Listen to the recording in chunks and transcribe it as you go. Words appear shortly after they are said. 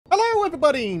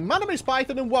everybody, my name is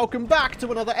Python and welcome back to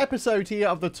another episode here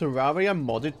of the Terraria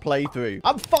modded playthrough.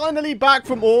 I'm finally back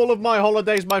from all of my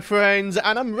holidays, my friends,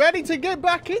 and I'm ready to get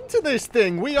back into this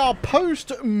thing. We are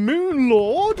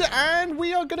post-Moonlord, and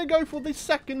we are going to go for the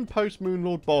second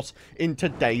post-Moonlord boss in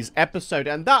today's episode.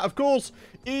 And that, of course,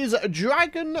 is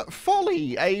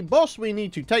Dragonfolly, a boss we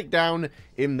need to take down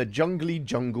in the jungly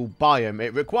jungle biome.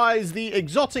 It requires the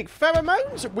exotic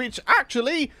pheromones, which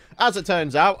actually, as it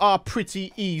turns out, are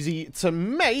pretty easy to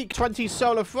make. 20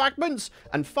 solar fragments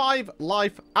and 5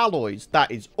 life alloys.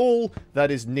 That is all that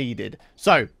is needed.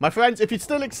 So, my friends, if you're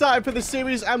still excited for this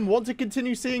series and want to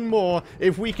continue seeing more,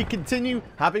 if we could continue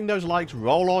having those likes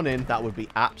roll on in, that would be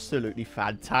absolutely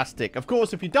fantastic. Of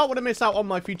course, if you don't want to miss out on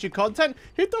my future content,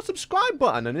 hit that subscribe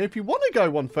button. And if you want to go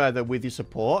one further with your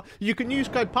support, you can use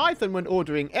code Python when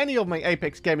ordering any of my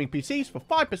Apex Gaming PCs for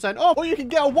 5% off, or you can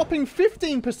get a whopping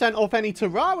 15% off any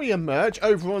Terraria merch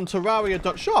over on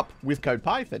terraria.shop with code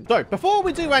Python. So, before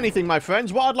we do anything, my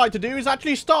friends, what I'd like to do is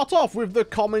actually start off with the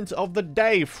comment of the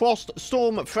day.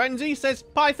 Froststorm Frenzy says,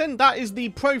 Python, that is the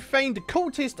profaned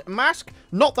cultist mask,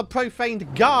 not the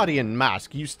profaned guardian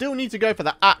mask. You still need to go for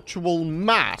the actual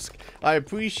mask. I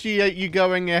appreciate you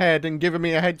going ahead and giving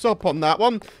me a heads up on that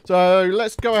one. So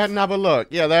let's go ahead and have a look.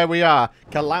 Yeah, there we are.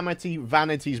 Calamity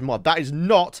Vanities mod. That is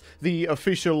not the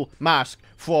official mask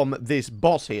from this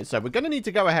boss here. So we're going to need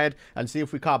to go ahead and see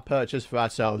if we can't purchase for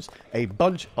ourselves a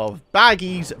bunch of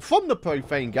baggies from the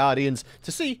Profane Guardians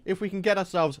to see if we can get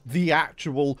ourselves the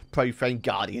actual Profane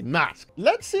Guardian mask.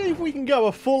 Let's see if we can go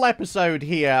a full episode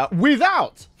here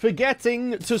without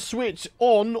forgetting to switch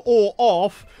on or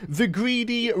off the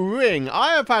greedy ring.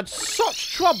 I have had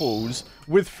such troubles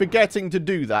with forgetting to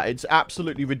do that. It's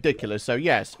absolutely ridiculous. So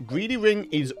yes, greedy ring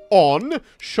is on.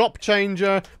 Shop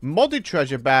changer, modded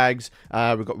treasure bags.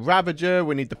 We've got Ravager.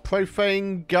 We need the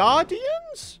Profane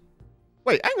Guardians.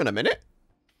 Wait, hang on a minute.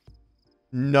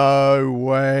 No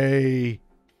way.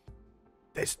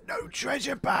 There's no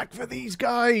treasure bag for these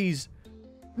guys.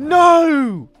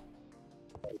 No.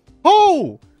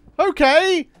 Oh,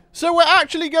 okay. So we're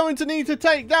actually going to need to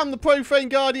take down the Profane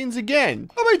Guardians again.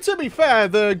 I mean, to be fair,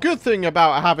 the good thing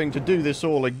about having to do this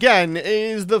all again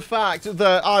is the fact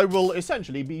that I will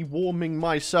essentially be warming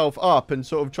myself up and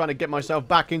sort of trying to get myself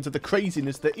back into the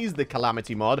craziness that is the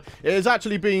Calamity mod. It has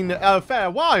actually been a fair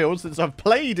while since I've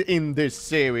played in this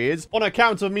series on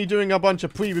account of me doing a bunch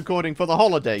of pre-recording for the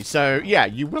holidays. So yeah,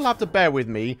 you will have to bear with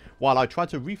me while I try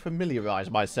to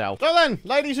refamiliarize myself. So then,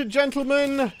 ladies and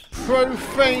gentlemen,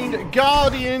 Profane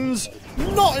Guardians.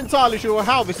 Not entirely sure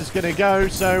how this is going to go,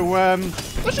 so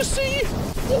let's just see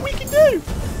what we can do.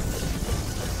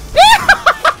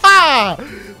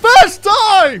 First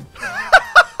time!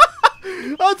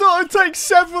 I thought it'd take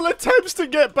several attempts to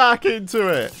get back into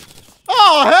it.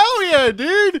 Oh, hell yeah,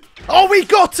 dude. Oh, we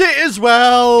got it as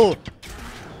well.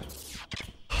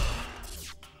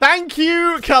 Thank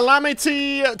you,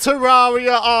 Calamity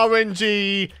Terraria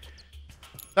RNG.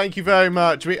 Thank you very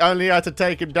much. We only had to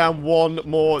take him down one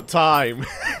more time.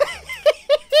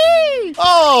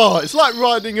 Oh, it's like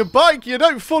riding a bike. You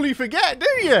don't fully forget, do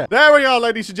you? There we are,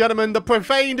 ladies and gentlemen. The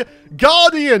Profaned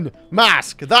Guardian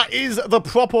mask. That is the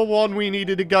proper one we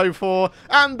needed to go for.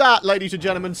 And that, ladies and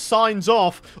gentlemen, signs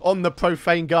off on the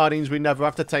Profane Guardians. We never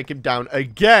have to take him down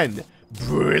again.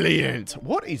 Brilliant.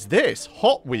 What is this?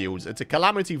 Hot Wheels. It's a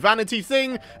Calamity Vanity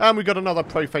thing. And we got another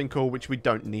Profane Core, which we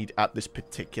don't need at this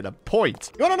particular point.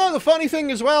 You want to know the funny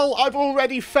thing as well? I've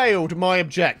already failed my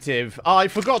objective. I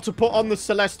forgot to put on the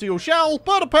Celestial Shell,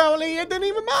 but apparently it didn't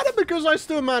even matter because I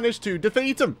still managed to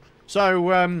defeat him. So,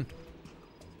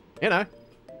 you know,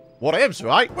 what ifs,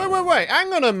 right? Wait.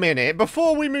 Hang on a minute.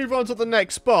 Before we move on to the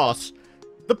next boss,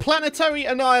 the Planetary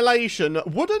Annihilation,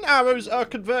 wooden arrows are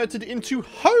converted into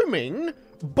homing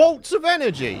bolts of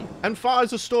energy and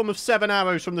fires a storm of 7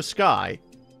 arrows from the sky.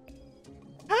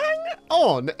 Hang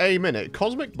on a minute.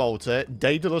 Cosmic Bolter,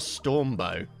 Daedalus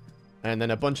Stormbow, and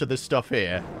then a bunch of this stuff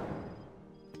here.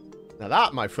 Now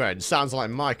that, my friend, sounds like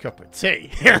my cup of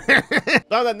tea.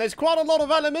 So then, there's quite a lot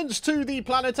of elements to the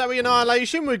Planetary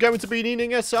Annihilation. We're going to be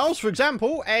needing ourselves, for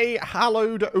example, a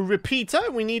Hallowed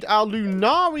Repeater. We need our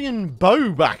Lunarian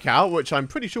Bow back out, which I'm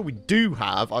pretty sure we do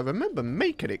have. I remember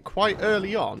making it quite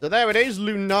early on. So there it is.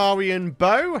 Lunarian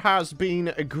Bow has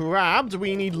been grabbed.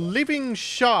 We need Living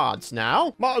Shards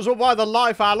now. Might as well buy the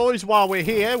Life Alloys while we're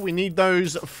here. We need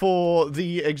those for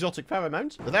the exotic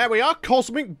pheromones. So there we are.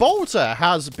 Cosmic Bolter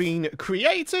has been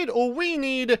created. All we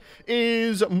need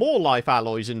is more life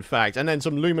alloys, in fact, and then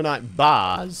some luminite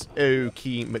bars.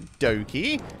 Okie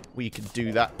McDokey. We can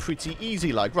do that pretty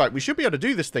easy like. Right, we should be able to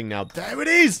do this thing now. There it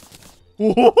is.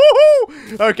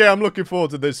 Okay, I'm looking forward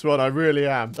to this one. I really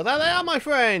am. So there they are, my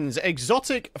friends.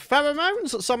 Exotic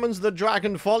pheromones summons the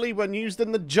Dragonfolly when used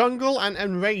in the jungle and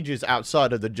enrages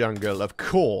outside of the jungle. Of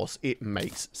course, it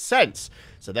makes sense.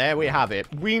 So there we have it.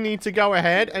 We need to go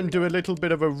ahead and do a little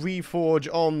bit of a reforge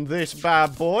on this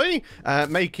bad boy.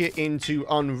 Make it into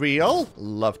Unreal.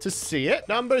 Love to see it.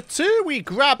 Number 2, we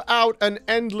grab out an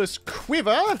endless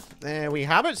quiver. There we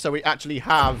have it. So we actually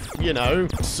have, you know,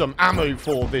 some ammo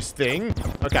for this thing.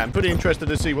 Okay, I'm pretty interested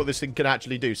to see what this thing can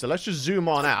actually do. So let's just zoom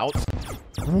on out.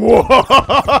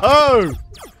 Whoa!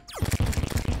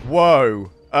 Whoa.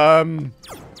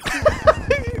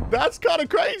 That's kind of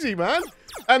crazy, man.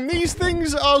 And these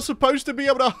things are supposed to be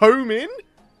able to home in?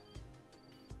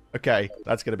 Okay,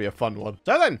 that's going to be a fun one.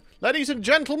 So then, ladies and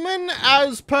gentlemen,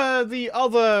 as per the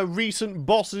other recent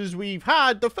bosses we've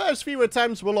had, the first few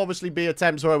attempts will obviously be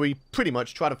attempts where we pretty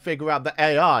much try to figure out the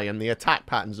AI and the attack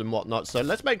patterns and whatnot. So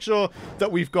let's make sure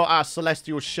that we've got our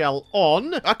Celestial Shell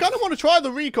on. I kind of want to try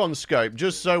the Recon Scope,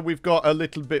 just so we've got a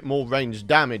little bit more range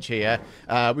damage here.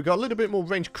 We've got a little bit more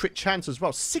range crit chance as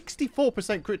well.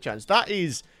 64% crit chance. That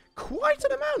is quite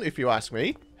an amount, if you ask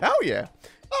me. Hell yeah.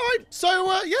 Alright,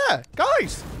 so, yeah,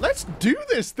 guys, let's do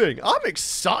this thing. I'm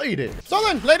excited. So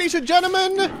then, ladies and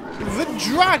gentlemen, the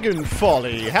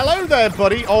Dragonfolly. Hello there,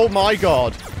 buddy. Oh, my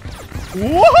God.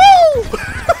 Woohoo!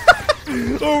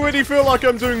 Already feel like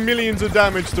I'm doing millions of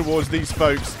damage towards these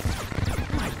folks.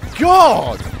 My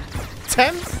God.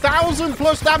 10,000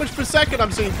 plus damage per second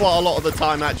I'm seeing quite a lot of the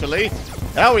time, actually.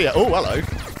 Hell yeah. Oh, hello.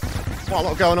 Quite a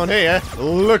lot going on here.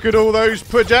 Look at all those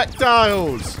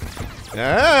projectiles.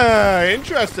 Ah,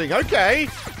 interesting. Okay.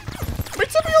 I mean,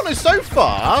 to be honest, so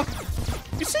far,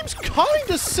 it seems kind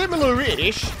of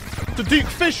similar-ish to Duke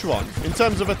Fishron in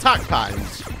terms of attack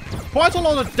patterns. Quite a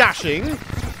lot of dashing.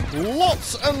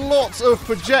 Lots and lots of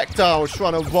projectiles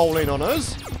trying to roll in on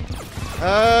us.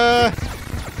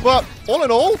 But all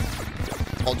in all,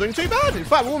 not doing too bad. In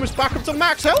fact, we're almost back up to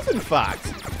max health, in fact.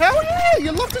 Hell yeah,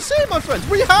 you love to see it, my friends.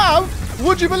 We have,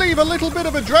 would you believe, a little bit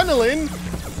of adrenaline.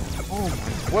 Oh,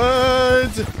 my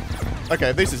word.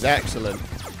 Okay, this is excellent.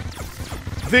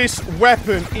 This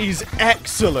weapon is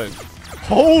excellent.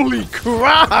 Holy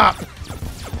crap.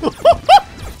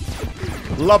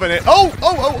 Loving it.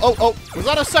 Oh. Was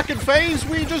that a second phase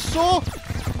we just saw?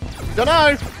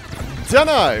 Dunno.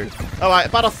 All right,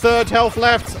 about a third health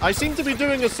left. I seem to be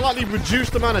doing a slightly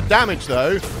reduced amount of damage,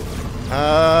 though.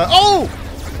 Oh!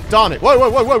 Darn it. Whoa!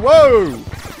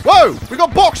 We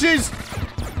got boxes!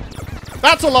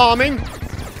 That's alarming.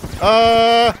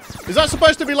 Is that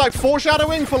supposed to be like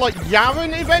foreshadowing for like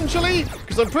Yaren eventually?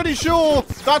 Because I'm pretty sure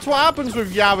that's what happens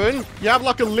with Yaren. You have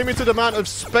like a limited amount of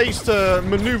space to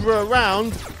maneuver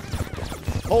around.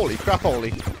 Holy crap,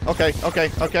 holy. Okay. Okay.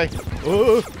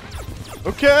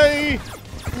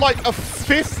 Like a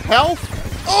 5th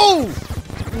health? Oh!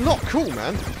 Not cool,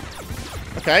 man.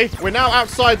 Okay, we're now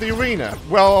outside the arena.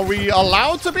 Well, are we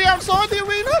allowed to be outside the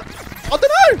arena? I don't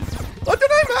know,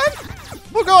 man.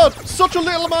 Oh, God. Such a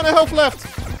little amount of health left.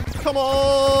 Come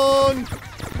on.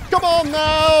 Come on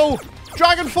now.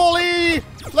 Dragonfolly.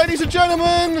 Ladies and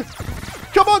gentlemen.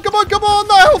 Come on.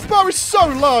 The health bar is so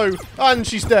low. And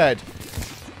she's dead.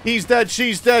 He's dead.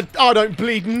 She's dead. I don't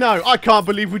bleed. No, I can't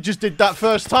believe we just did that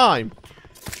first time.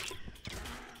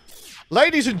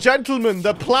 Ladies and gentlemen,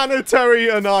 the Planetary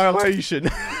Annihilation.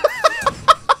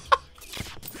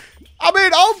 I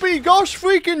mean, I'll be gosh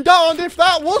freaking darned if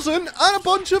that wasn't a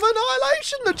bunch of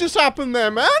annihilation that just happened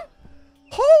there, man.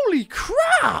 Holy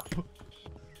crap.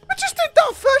 We just did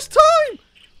that first time.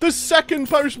 The second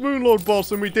post-Moonlord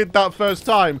boss and we did that first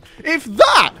time. If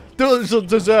that doesn't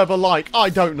deserve a like, I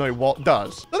don't know what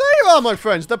does. So there you are, my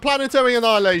friends, the Planetary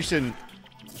Annihilation.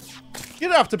 You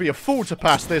don't have to be a fool to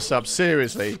pass this up,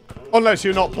 seriously. Unless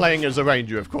you're not playing as a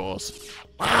ranger, of course.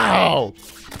 Wow.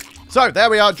 So, there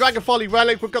we are. Dragonfolly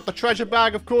Relic. We've got the treasure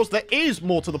bag, of course. There is,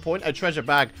 more to the point, a treasure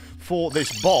bag for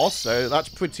this boss. So, that's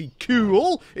pretty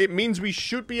cool. It means we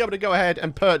should be able to go ahead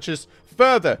and purchase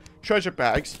further treasure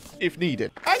bags if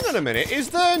needed. Hang on a minute.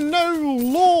 Is there no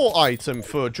lore item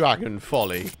for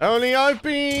Dragonfolly? Only I've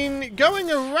been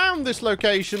going around this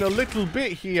location a little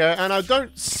bit here, and I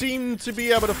don't seem to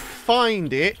be able to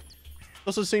find it.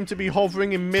 Doesn't seem to be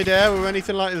hovering in midair or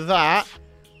anything like that.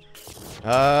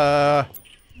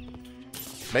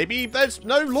 Maybe there's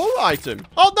no lore item.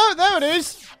 Oh, no, there it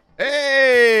is.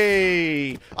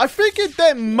 Hey! I figured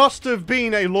there must have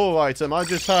been a lore item. I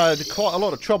just had quite a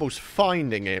lot of troubles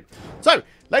finding it. So,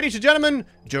 ladies and gentlemen,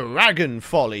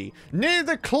 Dragonfolly. Near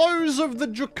the close of the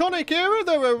Draconic era,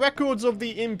 there are records of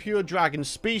the impure dragon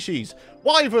species.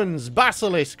 Wyverns,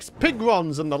 basilisks,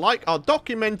 pigrons, and the like are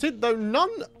documented, though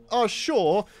none are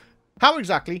sure how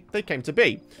exactly they came to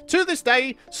be. To this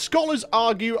day, scholars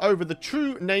argue over the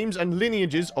true names and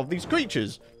lineages of these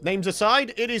creatures. Names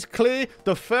aside, it is clear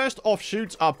the first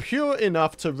offshoots are pure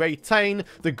enough to retain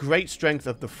the great strength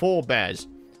of the forebears.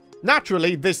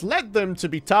 Naturally, this led them to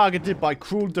be targeted by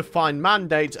cruel defined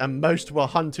mandates, and most were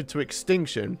hunted to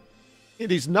extinction.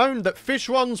 It is known that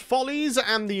Fishron's follies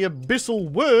and the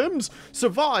abyssal worms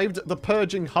survived the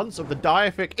purging hunts of the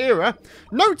Diaphic era.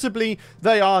 Notably,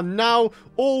 they are now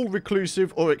all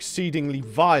reclusive or exceedingly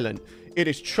violent. It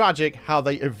is tragic how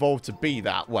they evolved to be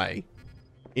that way.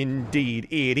 Indeed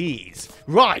it is.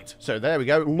 Right, so there we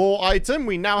go. Lore item.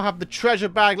 We now have the treasure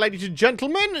bag, ladies and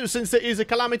gentlemen. Since there is a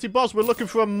Calamity boss, we're looking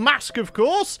for a mask, of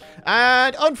course.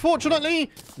 And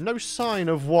unfortunately, no sign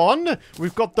of one.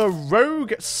 We've got the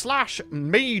rogue /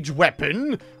 mage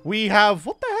weapon. We have...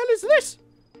 what the hell is this?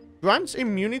 Grants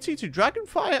immunity to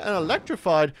dragonfire and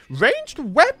electrified. Ranged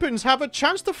weapons have a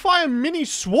chance to fire mini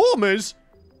swarmers.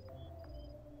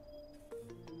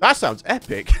 That sounds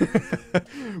epic.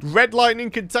 Red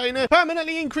lightning container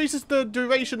permanently increases the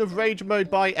duration of rage mode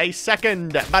by a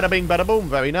second. Bada bing, bada boom.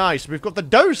 Very nice. We've got the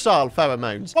docile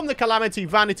pheromones. From the Calamity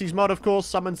Vanities mod, of course,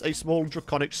 summons a small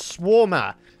draconic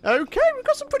swarmer. Okay, we've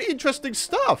got some pretty interesting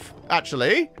stuff,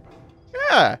 actually.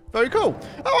 Yeah, very cool.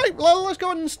 All right, well, let's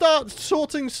go and start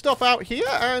sorting stuff out here,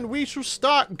 and we shall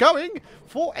start going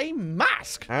for a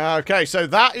mask. Okay, so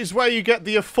that is where you get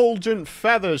the effulgent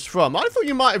feathers from. I thought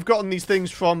you might have gotten these things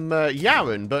from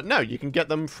Yaren, but no, you can get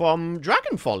them from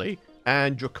Dragonfolly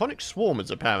and Draconic Swarmers,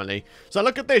 apparently. So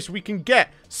look at this. We can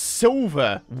get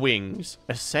silver wings,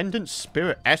 Ascendant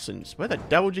Spirit Essence. Where the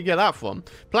devil did you get that from?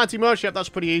 Planty merch, yep, that's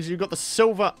pretty easy. You've got the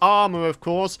silver armor, of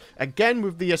course, again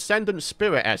with the Ascendant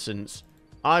Spirit Essence.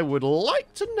 I would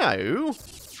like to know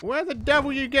where the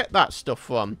devil you get that stuff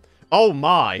from. Oh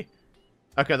my.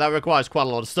 Okay, that requires quite a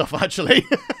lot of stuff, actually.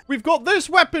 We've got this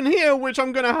weapon here, which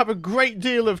I'm going to have a great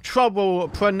deal of trouble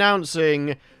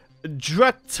pronouncing.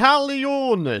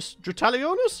 Dratalionus.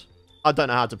 Dratalionus? I don't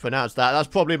know how to pronounce that. That's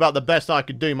probably about the best I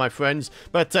could do, my friends.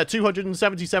 But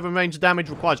 277 range damage,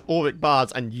 requires auric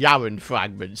bars and Yaren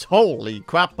fragments. Holy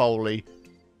crap, holy.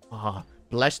 Ah,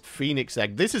 blessed phoenix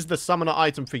egg. This is the summoner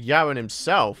item for Yaren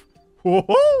himself.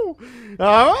 Whoa!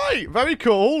 Alright, very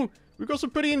cool. We've got some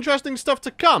pretty interesting stuff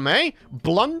to come, eh?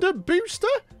 Blunder booster?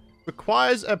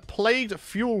 Requires a plagued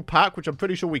fuel pack, which I'm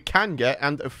pretty sure we can get,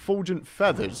 and effulgent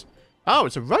feathers. Oh,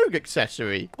 it's a rogue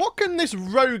accessory. What can this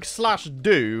rogue /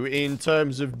 do in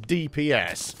terms of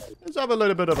DPS? Let's have a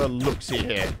little bit of a look-see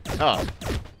here. Oh.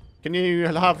 Can you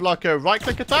have, like, a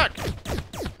right-click attack?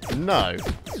 No.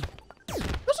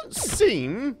 Doesn't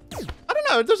seem... I don't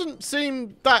know, it doesn't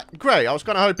seem that great. I was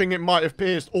kind of hoping it might have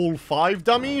pierced all 5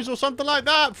 dummies or something like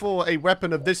that for a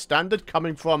weapon of this standard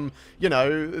coming from, you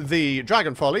know, the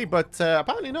Dragonfolly, but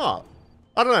apparently not.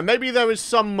 I don't know, maybe there is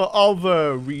some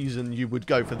other reason you would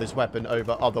go for this weapon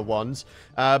over other ones.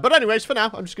 But anyways, for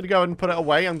now, I'm just going to go and put it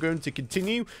away. I'm going to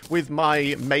continue with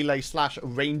my melee /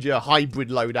 ranger hybrid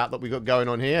loadout that we got going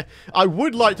on here. I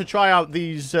would like to try out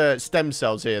these stem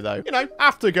cells here, though. You know,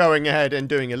 after going ahead and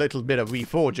doing a little bit of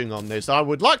reforging on this, I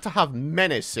would like to have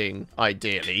menacing,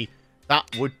 ideally.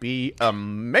 That would be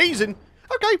amazing.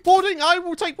 Okay, warding. I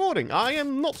will take warding. I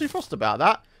am not too fussed about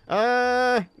that.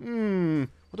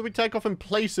 What do we take off in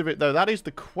place of it, though? That is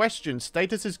the question.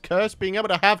 Status is cursed. Being able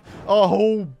to have a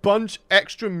whole bunch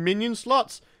extra minion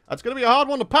slots. That's going to be a hard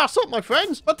one to pass up, my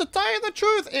friends. But to tell you the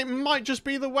truth, it might just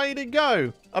be the way to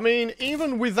go. I mean,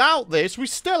 even without this, we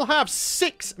still have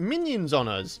 6 minions on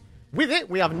us. With it,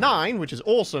 we have 9, which is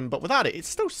awesome, but without it, it's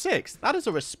still 6. That is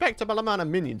a respectable amount of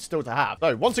minions still to have.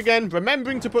 So, once again,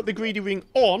 remembering to put the greedy ring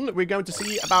on, we're going to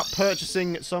see about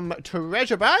purchasing some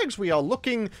treasure bags. We are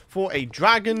looking for a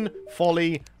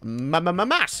Dragonfolly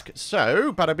mask.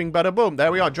 So, bada bing, bada boom.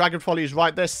 There we are. Dragonfolly is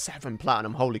right there. 7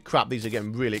 platinum. Holy crap, these are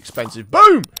getting really expensive.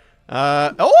 Boom!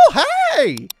 Oh,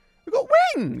 hey! We've got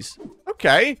wings!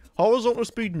 Okay. Horizontal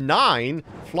speed 9.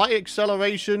 Flight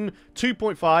acceleration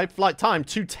 2.5. Flight time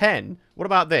 210. What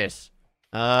about this?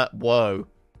 Whoa.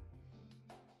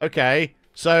 Okay.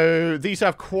 So, these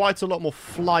have quite a lot more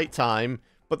flight time.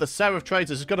 But the Seraph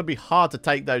Traitors is going to be hard to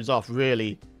take those off,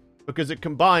 really. Because it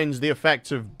combines the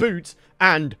effects of boots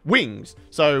and wings.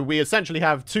 So, we essentially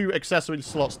have 2 accessory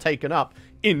slots taken up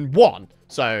in 1.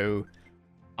 So...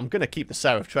 I'm going to keep the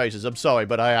Seraph Traitors. I'm sorry,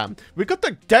 but I am. We've got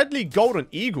the Deadly Golden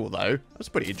Eagle, though. That's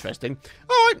pretty interesting.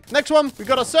 All right, next one. We've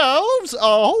got ourselves a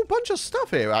whole bunch of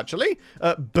stuff here, actually.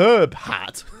 Burb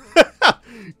Hat.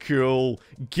 Cool.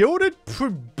 Gilded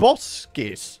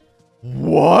Proboscis.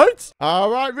 What?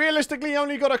 Alright, realistically,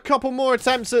 only got a couple more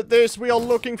attempts at this. We are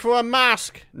looking for a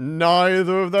mask.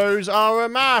 Neither of those are a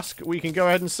mask. We can go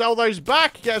ahead and sell those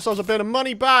back, get ourselves a bit of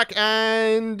money back,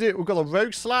 and we've got a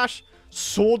rogue slash,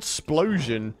 sword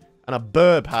explosion, and a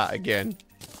burb hat again.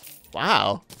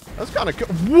 Wow. That's kind of cool.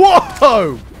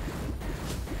 Whoa!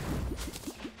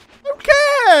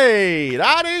 Okay!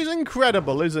 That is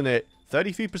incredible, isn't it?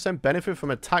 33% benefit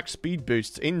from attack speed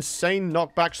boosts. Insane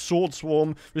knockback sword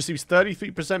swarm receives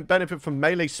 33% benefit from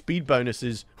melee speed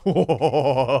bonuses.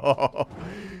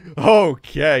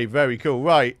 Okay, very cool.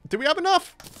 Right, do we have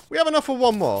enough? We have enough for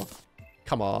one more.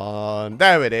 Come on.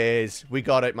 There it is. We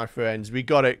got it, my friends. We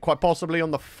got it. Quite possibly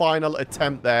on the final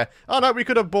attempt there. Oh, no, we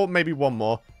could have bought maybe one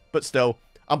more. But still,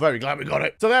 I'm very glad we got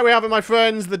it. So there we have it, my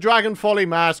friends. The Dragonfolly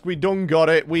mask. We done got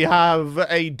it. We have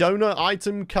a donor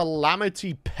item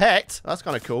Calamity pet. That's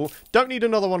kind of cool. Don't need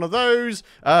another one of those.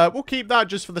 We'll keep that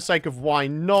just for the sake of why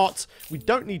not. We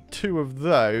don't need two of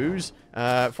those.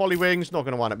 Folly wings. Not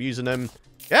going to wind up using them.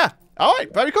 Yeah. All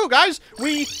right, very cool, guys.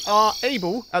 We are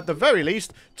able, at the very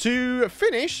least, to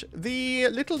finish the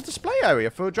little display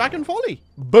area for Dragonfolly.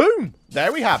 Boom!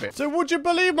 There we have it. So would you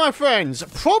believe, my friends,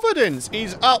 Providence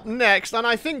is up next, and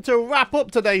I think to wrap up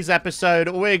today's episode,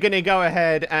 we're going to go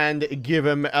ahead and give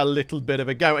him a little bit of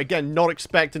a go. Again, not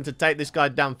expecting to take this guy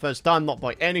down first time, not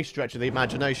by any stretch of the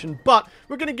imagination, but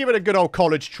we're going to give it a good old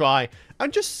college try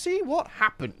and just see what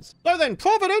happens. So then,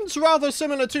 Providence, rather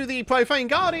similar to the Profane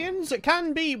Guardians,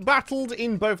 can be battled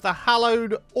in both the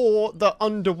Hallowed or the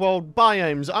Underworld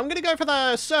biomes. I'm going to go for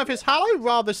the Surface Hallowed,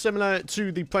 rather similar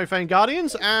to the Profane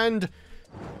Guardians, and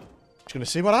just going to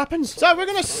see what happens. So we're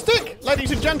going to stick,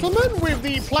 ladies and gentlemen, with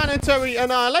the Planetary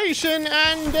Annihilation,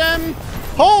 and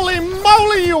holy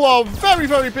moly, you are very,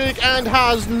 very big and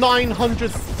has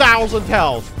 900,000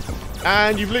 health.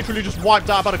 And you've literally just wiped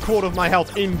out about a quarter of my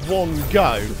health in one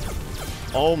go.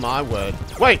 Oh my word.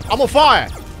 Wait, I'm on fire!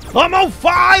 I'm on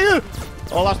fire!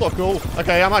 Oh, that's not cool.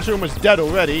 Okay, I'm actually almost dead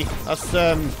already. That's,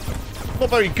 not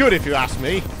very good if you ask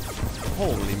me.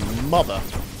 Holy mother.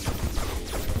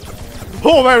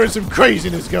 Oh, there is some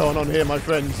craziness going on here, my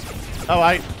friends.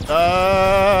 Alright,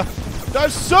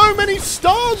 there's so many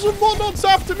stars and whatnots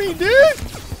after me, dude!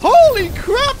 Holy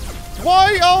crap!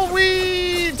 Why are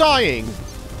we dying?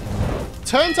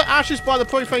 Turned to ashes by the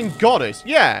Profane Goddess.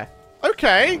 Yeah.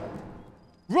 Okay.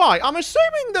 Right. I'm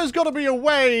assuming there's got to be a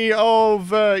way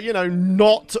of, you know,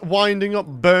 not winding up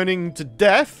burning to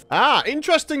death. Ah,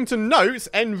 interesting to note.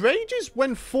 Enrages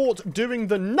when fought during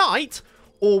the night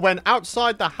or when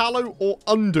outside the Hallow or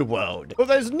Underworld. But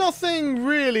there's nothing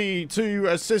really to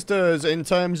assist us in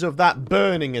terms of that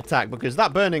burning attack, because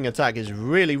that burning attack is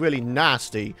really, really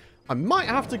nasty. I might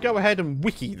have to go ahead and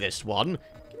wiki this one.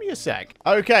 Me a sec.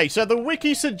 Okay, so the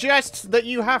wiki suggests that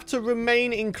you have to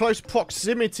remain in close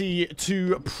proximity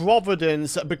to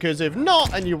Providence, because if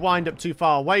not, and you wind up too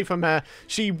far away from her,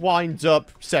 she winds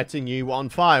up setting you on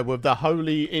fire with the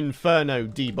Holy Inferno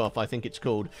debuff, I think it's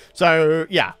called. So,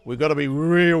 yeah, we've got to be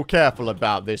real careful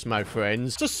about this, my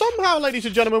friends. So somehow, ladies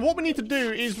and gentlemen, what we need to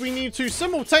do is we need to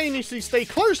simultaneously stay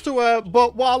close to her,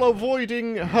 but while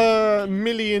avoiding her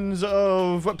millions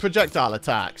of projectile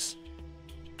attacks.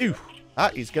 Ooh.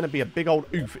 That is going to be a big old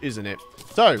oof, isn't it?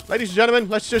 So, ladies and gentlemen,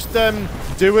 let's just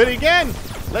do it again.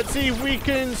 Let's see if we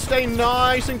can stay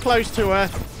nice and close to her.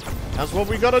 That's what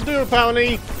we got to do,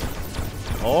 apparently.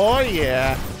 Oh,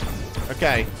 yeah.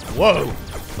 Okay. Whoa.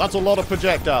 That's a lot of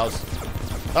projectiles.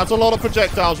 That's a lot of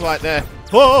projectiles right there.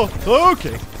 Oh,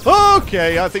 okay.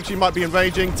 Okay, I think she might be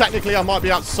enraging. Technically, I might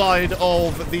be outside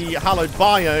of the Hallowed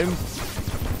biome.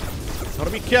 Got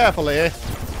to be careful here.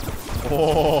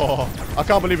 Oh, I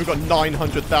can't believe we've got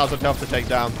 900,000 health to take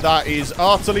down. That is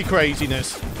utterly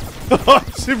craziness.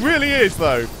 It really is,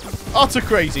 though. Utter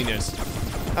craziness.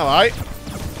 Alright.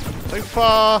 So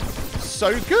far,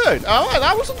 so good. Alright,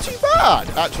 that wasn't too bad,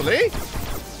 actually.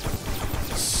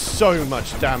 So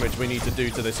much damage we need to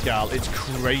do to this gal. It's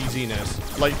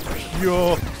craziness. Like,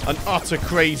 pure and utter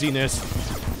craziness.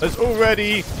 There's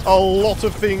already a lot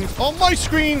of things on my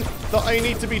screen that I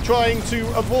need to be trying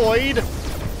to avoid.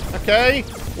 Okay,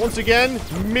 once again,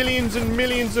 millions and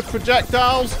millions of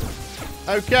projectiles.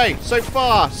 Okay, so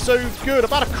far, so good.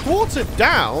 About a quarter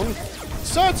down.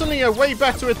 Certainly a way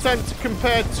better attempt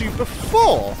compared to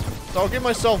before. So I'll give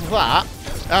myself that.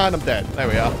 And I'm dead. There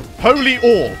we are. Holy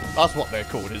Orb. That's what they're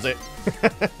called, is it?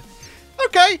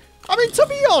 Okay. I mean, to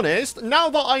be honest, now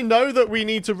that I know that we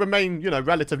need to remain, you know,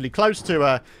 relatively close to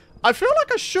her, I feel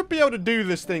like I should be able to do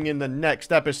this thing in the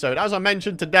next episode. As I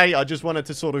mentioned today, I just wanted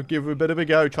to sort of give her a bit of a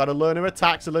go, try to learn her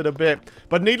attacks a little bit.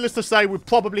 But needless to say, we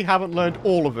probably haven't learned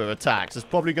all of her attacks. There's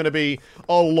probably going to be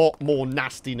a lot more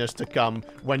nastiness to come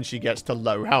when she gets to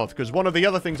low health. Because one of the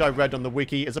other things I read on the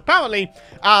wiki is apparently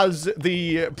as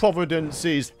the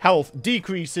Providence's health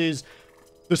decreases,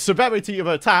 the severity of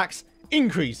her attacks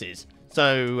increases.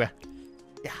 So,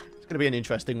 yeah, it's going to be an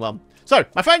interesting one. So,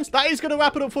 my friends, that is going to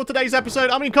wrap it up for today's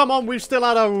episode. I mean, come on, we've still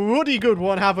had a ruddy good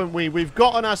one, haven't we? We've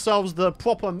gotten ourselves the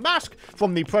proper mask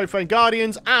from the Profane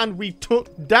Guardians, and we took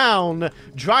down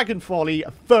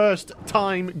Dragonfolly first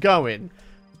time going.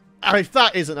 And if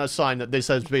that isn't a sign that this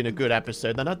has been a good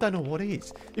episode, then I don't know what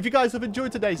is. If you guys have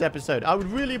enjoyed today's episode, I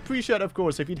would really appreciate, of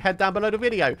course, if you'd head down below the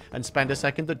video and spend a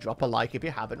second to drop a like if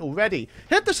you haven't already.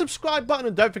 Hit the subscribe button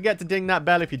and don't forget to ding that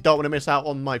bell if you don't want to miss out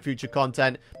on my future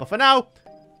content. But for now,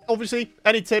 obviously,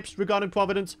 any tips regarding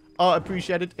Providence are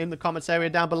appreciated in the comments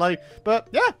area down below. But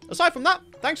yeah, aside from that,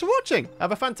 thanks for watching.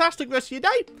 Have a fantastic rest of your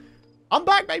day. I'm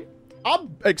back, mate.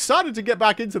 I'm excited to get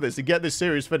back into this and get this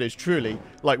series finished, truly.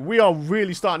 Like, we are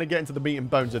really starting to get into the meat and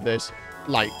bones of this.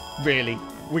 Like, really.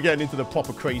 We're getting into the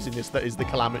proper craziness that is the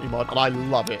Calamity mod, and I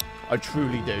love it. I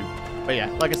truly do. But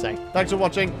yeah, like I say, thanks for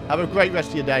watching. Have a great rest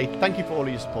of your day. Thank you for all of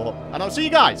your support, and I'll see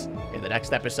you guys in the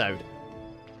next episode.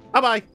 Bye-bye.